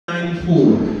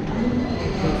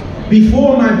1984.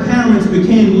 Before my parents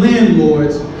became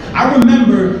landlords, I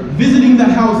remember visiting the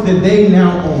house that they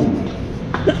now own.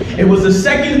 It was the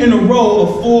second in a row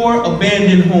of 4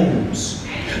 abandoned homes.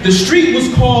 The street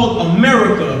was called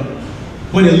America,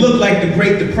 but it looked like the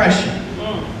Great Depression.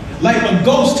 Like a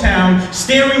ghost town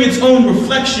staring its own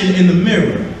reflection in the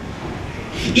mirror.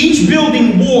 Each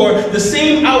building wore the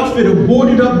same outfit of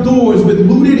boarded up doors with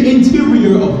looted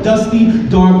interior of dusty,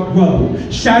 dark rubble.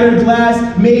 Shattered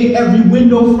glass made every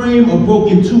window frame a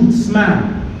broken tooth smile.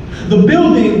 The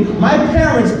building my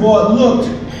parents bought looked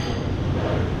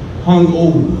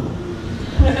hungover.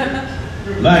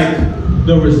 Like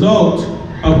the result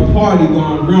of a party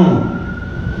gone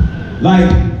wrong.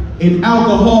 Like an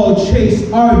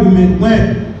alcohol-chased argument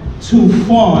went too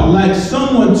far. Like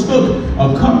someone took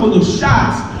a couple of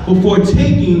shots before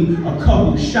taking a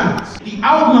couple shots. The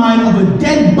outline of a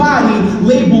dead body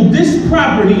labeled this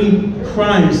property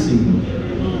crime scene.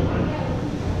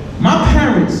 My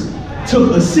parents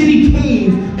took a city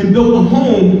cave and built a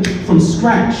home from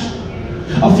scratch.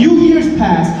 A few years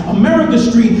passed, America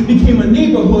Street became a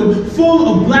neighborhood full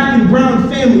of black and brown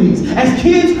families. As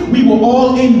kids, we were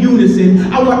all in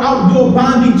unison. Our outdoor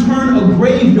bonding turned a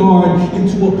graveyard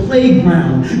into a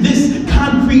playground. This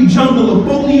concrete jungle of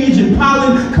foliage and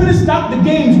pollen couldn't stop the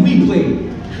games we played.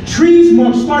 Trees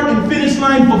marked start and finish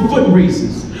line for foot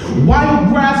races. Wild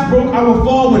grass broke our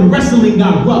fall when wrestling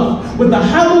got rough. With a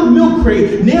hollowed milk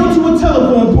crate nailed to a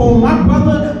telephone pole, my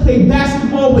brother played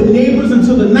basketball with neighbors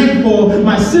until the nightfall.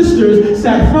 My sisters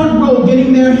sat front row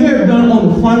getting their hair done on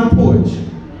the front porch.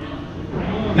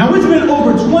 Now it's been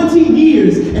over 20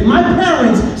 years and my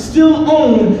parents still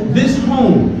own this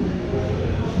home.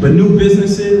 But new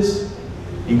businesses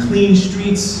and clean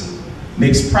streets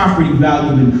makes property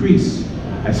value increase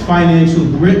as financial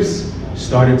grips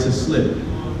started to slip.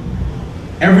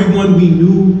 Everyone we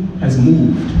knew has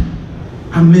moved.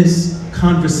 I miss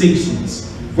conversations,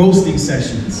 roasting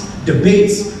sessions,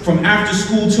 debates from after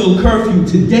school till curfew.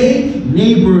 Today,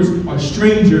 neighbors are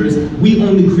strangers. We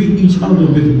only greet each other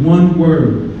with one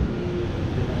word.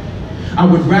 I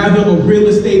would rather a real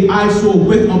estate eyesore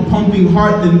with a pumping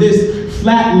heart than this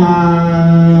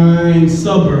flatline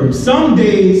suburb. Some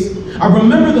days, I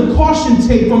remember the caution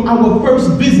tape from our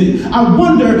first visit. I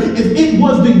wonder if it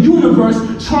was the universe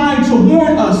trying to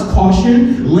warn us.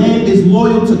 Caution, land is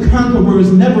loyal to conquerors,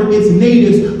 never its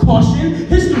natives. Caution,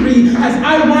 history has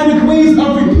ironic ways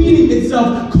of repeating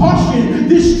itself. Caution,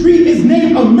 this street is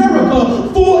named America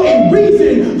for a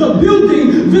reason. The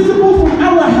building visible from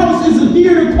our house is a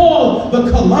theater called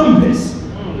the Columbus.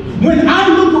 When I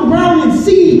look around and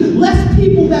see less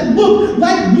people that look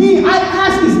like me, I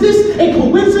ask, is this a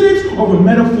coincidence or a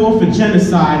metaphor for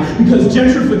genocide? Because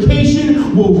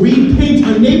gentrification will repaint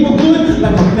a neighborhood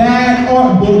like a bad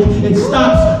art book and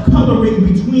stops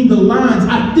coloring between the lines.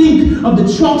 I think of the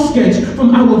chalk sketch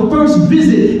from our first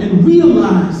visit and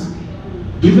realize,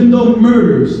 even though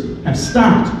murders have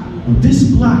stopped on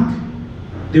this block,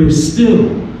 there is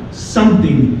still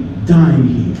something dying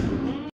here.